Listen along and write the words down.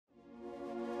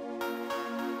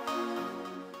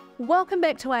Welcome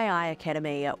back to AI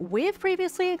Academy. We've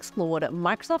previously explored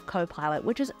Microsoft Copilot,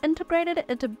 which is integrated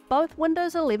into both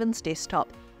Windows 11's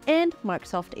desktop and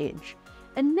Microsoft Edge.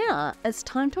 And now it's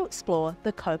time to explore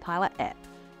the Copilot app,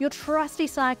 your trusty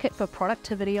sidekick for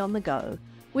productivity on the go.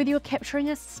 Whether you're capturing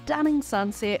a stunning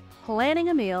sunset, planning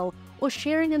a meal, or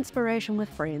sharing inspiration with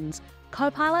friends,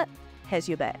 Copilot has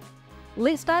your back.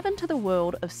 Let's dive into the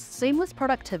world of seamless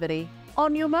productivity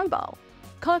on your mobile.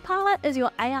 Copilot is your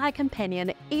AI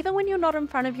companion even when you're not in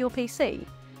front of your PC.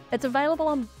 It's available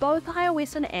on both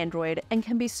iOS and Android and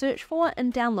can be searched for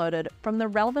and downloaded from the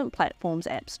relevant platforms'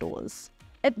 app stores.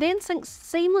 It then syncs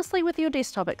seamlessly with your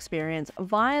desktop experience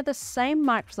via the same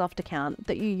Microsoft account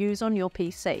that you use on your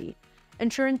PC,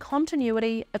 ensuring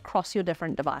continuity across your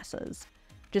different devices.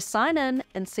 Just sign in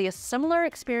and see a similar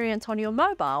experience on your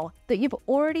mobile that you've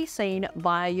already seen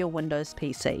via your Windows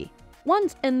PC.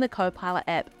 Once in the Copilot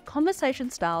app, conversation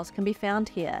styles can be found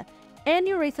here, and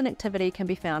your recent activity can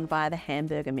be found via the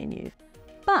hamburger menu.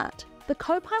 But the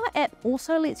Copilot app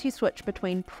also lets you switch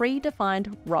between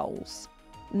predefined roles.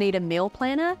 Need a meal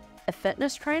planner, a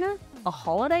fitness trainer, a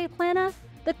holiday planner?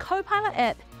 The Copilot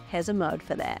app has a mode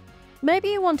for that. Maybe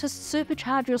you want to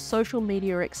supercharge your social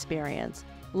media experience.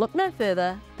 Look no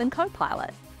further than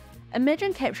Copilot.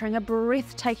 Imagine capturing a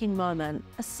breathtaking moment,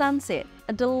 a sunset,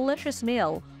 a delicious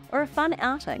meal, or a fun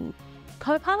outing.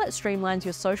 Copilot streamlines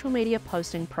your social media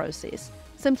posting process.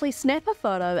 Simply snap a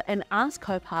photo and ask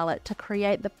Copilot to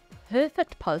create the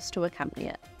perfect post to accompany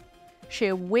it.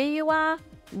 Share where you are,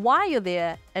 why you're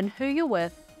there, and who you're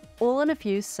with, all in a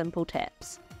few simple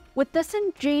taps. With this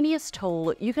ingenious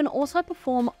tool, you can also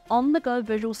perform on-the-go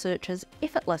visual searches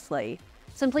effortlessly.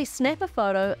 Simply snap a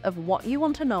photo of what you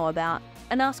want to know about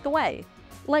and ask away.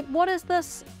 Like, what is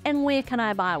this and where can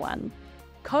I buy one?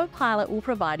 Copilot will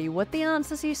provide you with the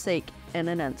answers you seek in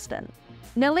an instant.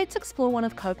 Now let's explore one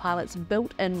of Copilot's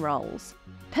built-in roles.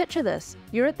 Picture this,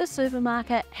 you're at the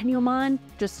supermarket and your mind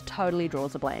just totally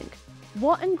draws a blank.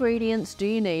 What ingredients do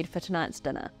you need for tonight's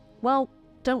dinner? Well,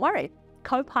 don't worry,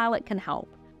 Copilot can help.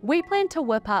 We plan to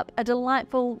whip up a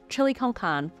delightful chili con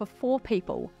carne for 4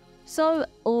 people. So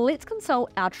let's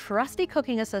consult our trusty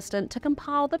cooking assistant to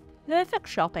compile the perfect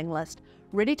shopping list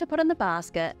ready to put in the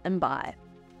basket and buy.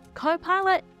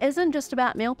 Copilot isn't just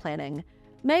about meal planning.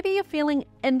 Maybe you're feeling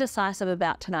indecisive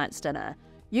about tonight's dinner.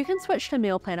 You can switch to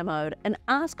meal planner mode and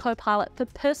ask Copilot for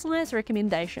personalized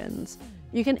recommendations.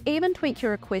 You can even tweak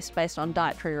your request based on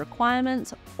dietary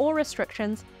requirements or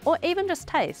restrictions, or even just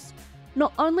taste.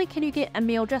 Not only can you get a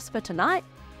meal just for tonight,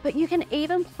 but you can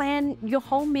even plan your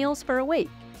whole meals for a week.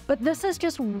 But this is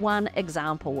just one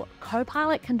example.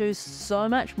 Copilot can do so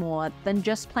much more than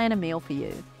just plan a meal for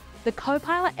you. The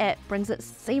Copilot app brings its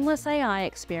seamless AI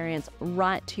experience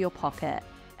right to your pocket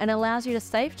and allows you to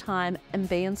save time and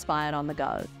be inspired on the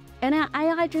go. And our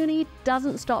AI journey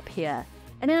doesn't stop here.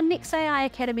 In our next AI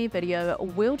Academy video,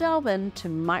 we'll delve into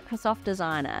Microsoft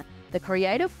Designer, the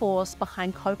creative force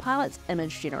behind Copilot's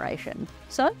image generation.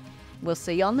 So, we'll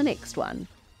see you on the next one.